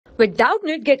With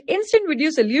Doubtnut, get instant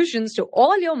video solutions to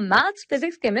all your maths,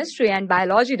 physics, chemistry, and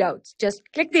biology doubts. Just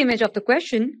click the image of the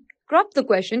question, crop the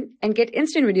question, and get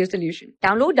instant video solution.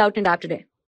 Download Doubtnut app today.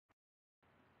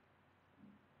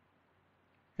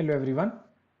 Hello everyone.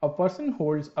 A person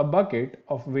holds a bucket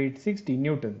of weight 60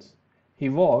 newtons. He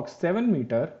walks 7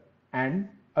 meters and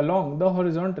along the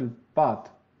horizontal path,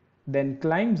 then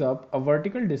climbs up a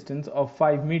vertical distance of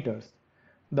 5 meters.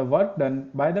 The work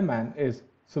done by the man is.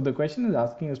 So the question is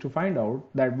asking us to find out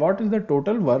that what is the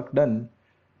total work done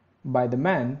by the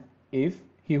man if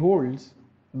he holds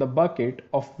the bucket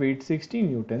of weight 60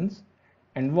 newtons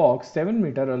and walks 7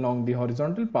 meters along the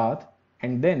horizontal path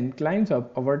and then climbs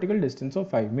up a vertical distance of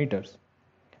 5 meters.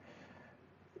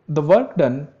 The work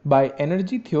done by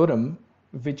energy theorem,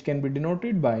 which can be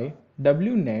denoted by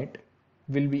W net,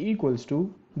 will be equals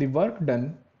to the work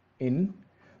done in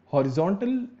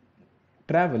horizontal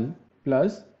travel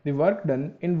plus the work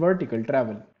done in vertical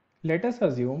travel. Let us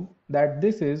assume that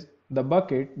this is the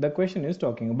bucket the question is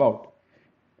talking about.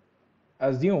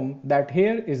 Assume that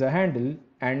here is a handle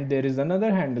and there is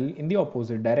another handle in the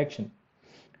opposite direction.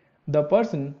 The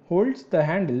person holds the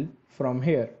handle from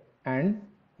here and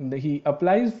he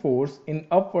applies force in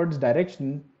upwards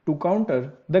direction to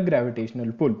counter the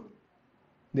gravitational pull.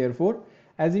 Therefore,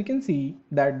 as you can see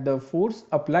that the force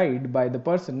applied by the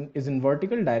person is in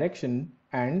vertical direction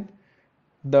and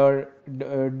the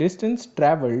distance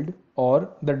traveled or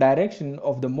the direction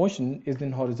of the motion is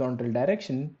in horizontal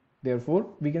direction. Therefore,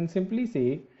 we can simply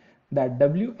say that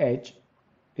WH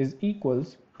is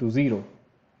equals to 0.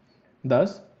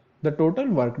 Thus, the total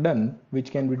work done, which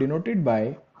can be denoted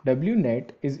by W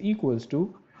net, is equals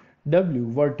to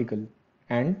W vertical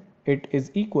and it is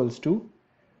equals to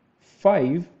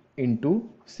 5 into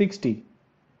 60.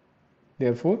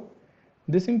 Therefore,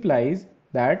 this implies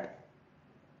that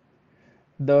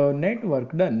the net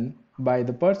work done by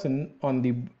the person on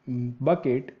the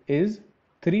bucket is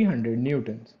 300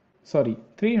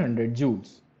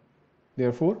 joules.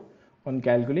 Therefore, on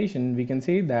calculation, we can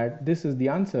say that this is the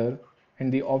answer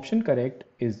and the option correct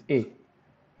is A.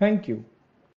 Thank you.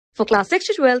 For class 6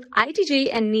 to 12, IIT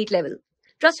JEE and NEET level.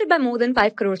 Trusted by more than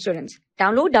 5 crore students.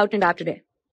 Download Doubtnut app today.